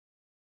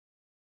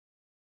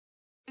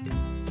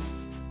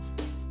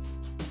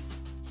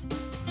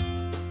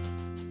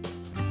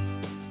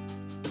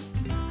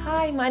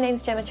Hi, my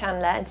name's Gemma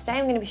Chandler and today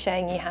I'm going to be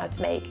showing you how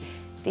to make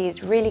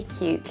these really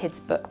cute kids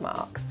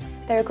bookmarks.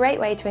 They're a great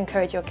way to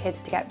encourage your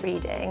kids to get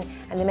reading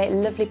and they make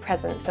lovely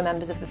presents for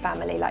members of the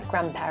family like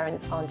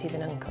grandparents, aunties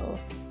and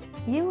uncles.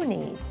 You will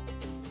need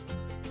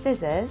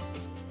scissors,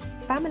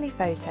 family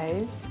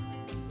photos,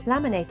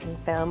 laminating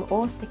film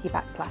or sticky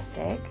back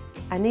plastic,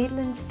 a needle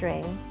and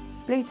string,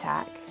 blue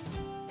tack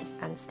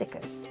and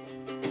stickers.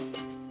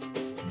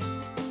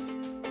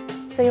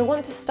 So you'll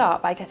want to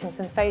start by getting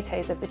some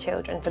photos of the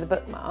children for the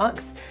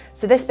bookmarks.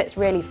 So this bit's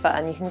really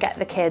fun. You can get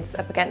the kids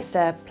up against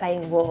a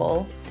plain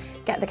wall,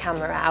 get the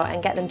camera out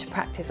and get them to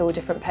practice all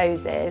different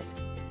poses.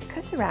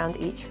 Cut around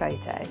each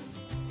photo.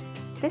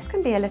 This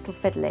can be a little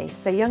fiddly,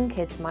 so young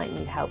kids might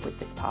need help with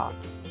this part.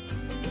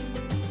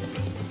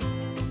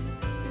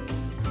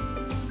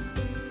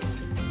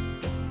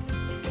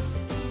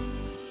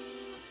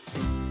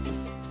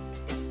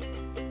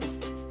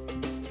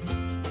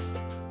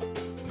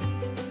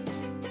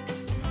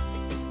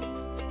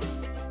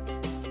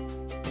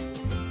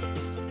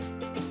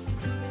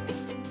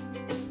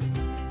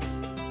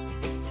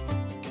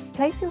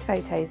 Place your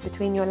photos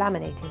between your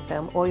laminating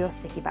film or your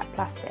sticky back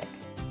plastic.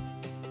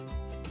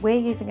 We're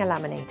using a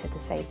laminator to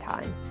save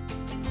time.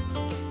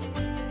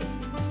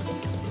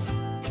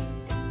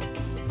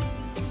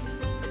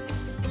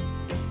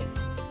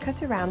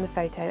 Cut around the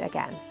photo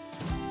again.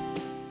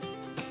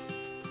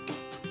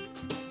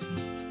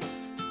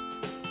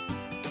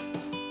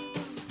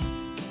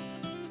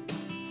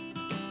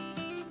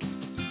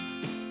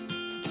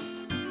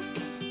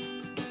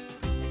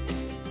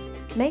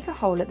 Make a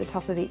hole at the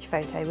top of each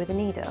photo with a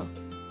needle.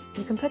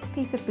 You can put a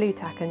piece of blue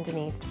tack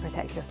underneath to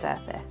protect your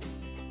surface.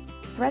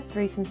 Thread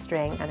through some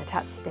string and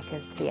attach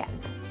stickers to the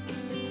end.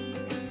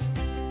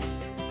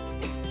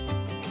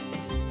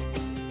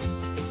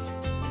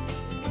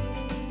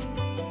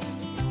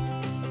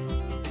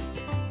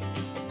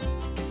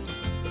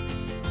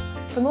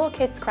 For more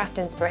kids craft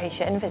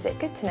inspiration, visit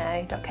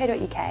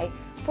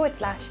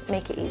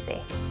goodtoknow.co.uk/make it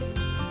easy.